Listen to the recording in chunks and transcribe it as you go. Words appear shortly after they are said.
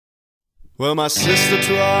Well, my sister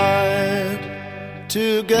tried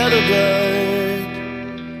to get a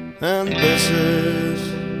date, and this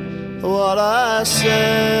is what I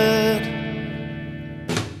said.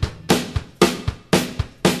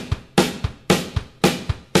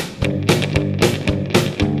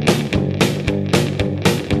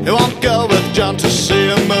 You won't go with John to see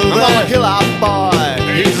a movie. I'm gonna kill our boy.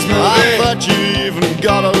 I thought you even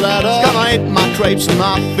got a letter. It's gonna eat my crepes and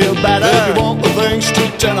I feel better. If you want the things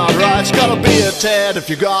to turn out right, it's gotta be a Ted if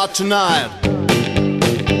you got tonight.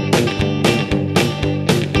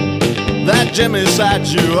 That Jimmy said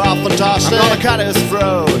you are fantastic. I'm gonna cut his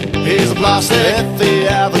throat, he's a plastic. If he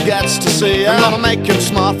ever gets to see you, I'm gonna make him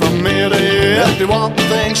smart from ear to ear. If you want the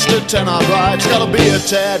things to turn out right, it's gotta be a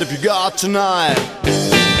Ted if you got tonight.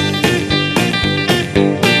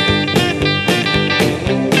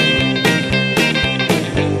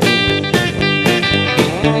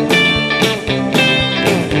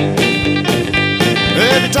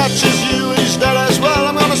 If he touches you, he's dead as well.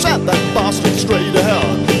 I'm gonna send that bastard straight to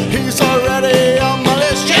hell. He's already on my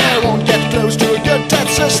list, yeah. I won't get close to a good Ted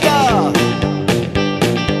sister.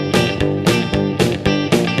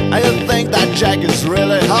 I think that Jack is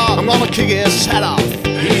really hot. I'm gonna kick his head off.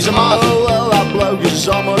 He's a moth. Oh, well, that bloke is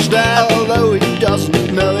almost dead, although he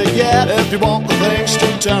doesn't know it yet. If you want the things to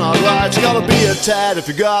turn out right, it's gotta be a Ted if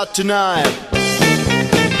you got tonight.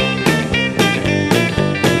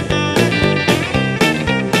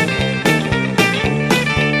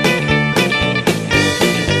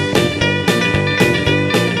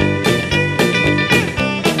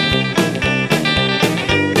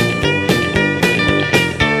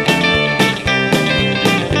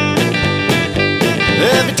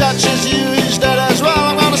 If he touches you, he's dead as well.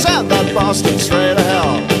 I'm gonna send that bastard straight to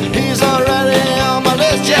hell. He's already on my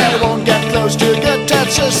list, yeah. He won't get close to a good Ted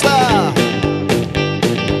sister.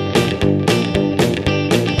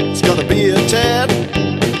 It's gotta be a Ted.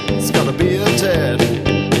 It's gotta be a Ted.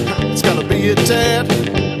 It's gotta be a Ted.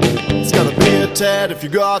 It's gotta be a Ted if you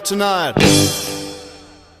got tonight.